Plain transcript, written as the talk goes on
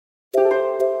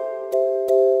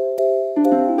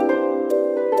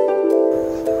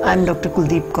I'm Dr.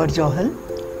 Kuldeep Kaur Johal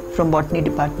from Botany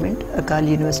Department, Akal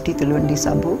University, Tilwandi,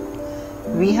 Sabo.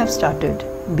 We have started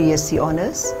B.Sc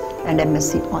Honours and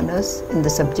M.Sc Honours in the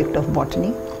subject of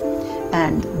botany,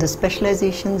 and the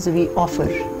specializations we offer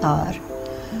are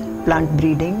plant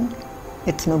breeding,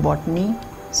 ethnobotany,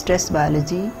 stress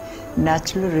biology,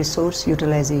 natural resource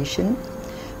utilization,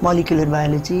 molecular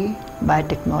biology,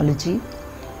 biotechnology,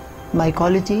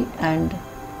 mycology and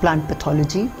plant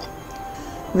pathology.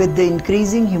 With the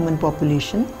increasing human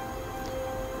population,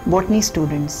 botany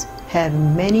students have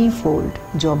many-fold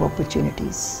job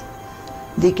opportunities.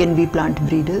 They can be plant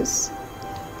breeders,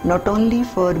 not only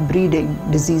for breeding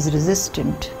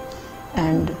disease-resistant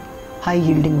and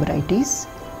high-yielding varieties,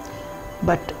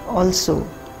 but also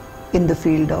in the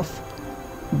field of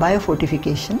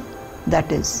biofortification, that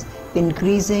is,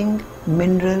 increasing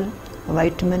mineral,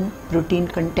 vitamin, protein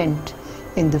content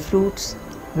in the fruits,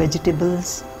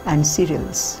 vegetables and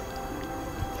cereals.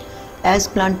 As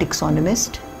plant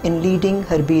taxonomist in leading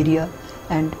herbaria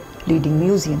and leading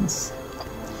museums.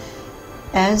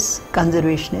 As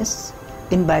conservationists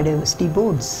in biodiversity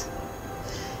boards.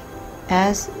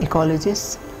 As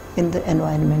ecologists in the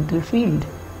environmental field.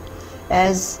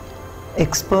 As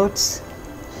experts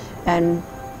and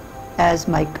as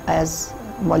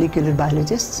molecular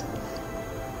biologists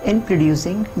in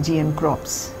producing GM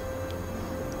crops.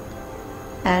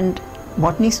 And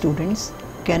botany students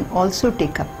can also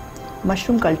take up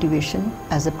mushroom cultivation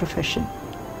as a profession.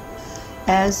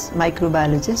 As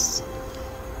microbiologists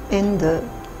in the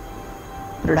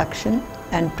production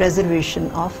and preservation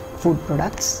of food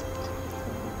products.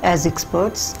 As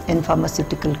experts in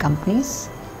pharmaceutical companies,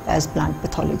 as plant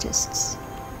pathologists.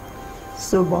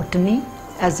 So botany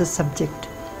as a subject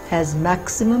has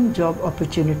maximum job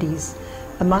opportunities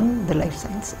among the life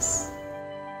sciences.